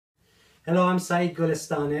Hello, I'm Saeed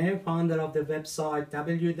Golestane, founder of the website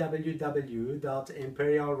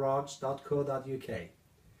www.imperialrugs.co.uk.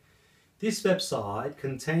 This website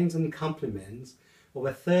contains and complements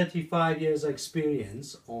over 35 years of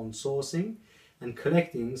experience on sourcing and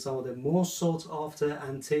collecting some of the most sought after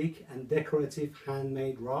antique and decorative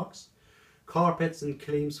handmade rugs, carpets and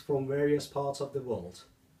clims from various parts of the world.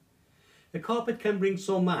 A carpet can bring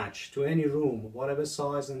so much to any room, whatever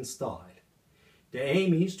size and style. The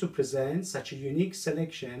aim is to present such a unique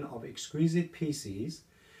selection of exquisite pieces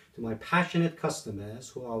to my passionate customers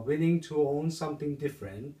who are willing to own something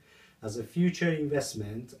different as a future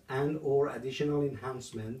investment and or additional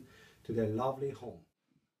enhancement to their lovely home.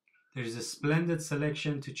 There is a splendid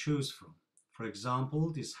selection to choose from. For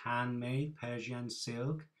example, this handmade Persian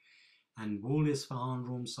silk and wool Isfahan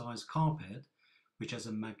room size carpet, which has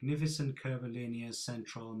a magnificent curvilinear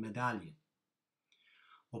central medallion.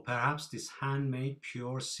 Or perhaps this handmade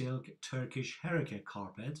pure silk Turkish Hereke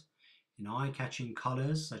carpet in eye-catching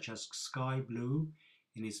colors such as sky blue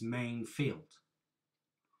in its main field.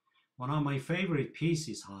 One of my favorite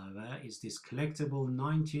pieces, however, is this collectible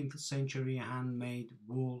 19th century handmade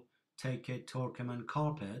wool Teke Turkmen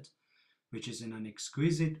carpet, which is in an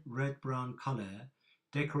exquisite red-brown color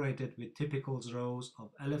decorated with typical rows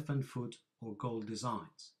of elephant foot or gold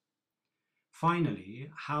designs.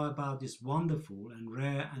 Finally, how about this wonderful and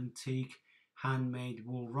rare antique handmade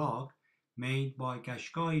wool rug made by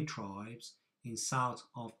Qashqai tribes in south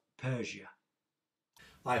of Persia?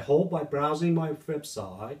 I hope by browsing my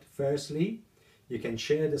website, firstly, you can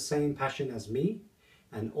share the same passion as me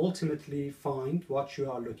and ultimately find what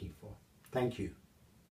you are looking for. Thank you.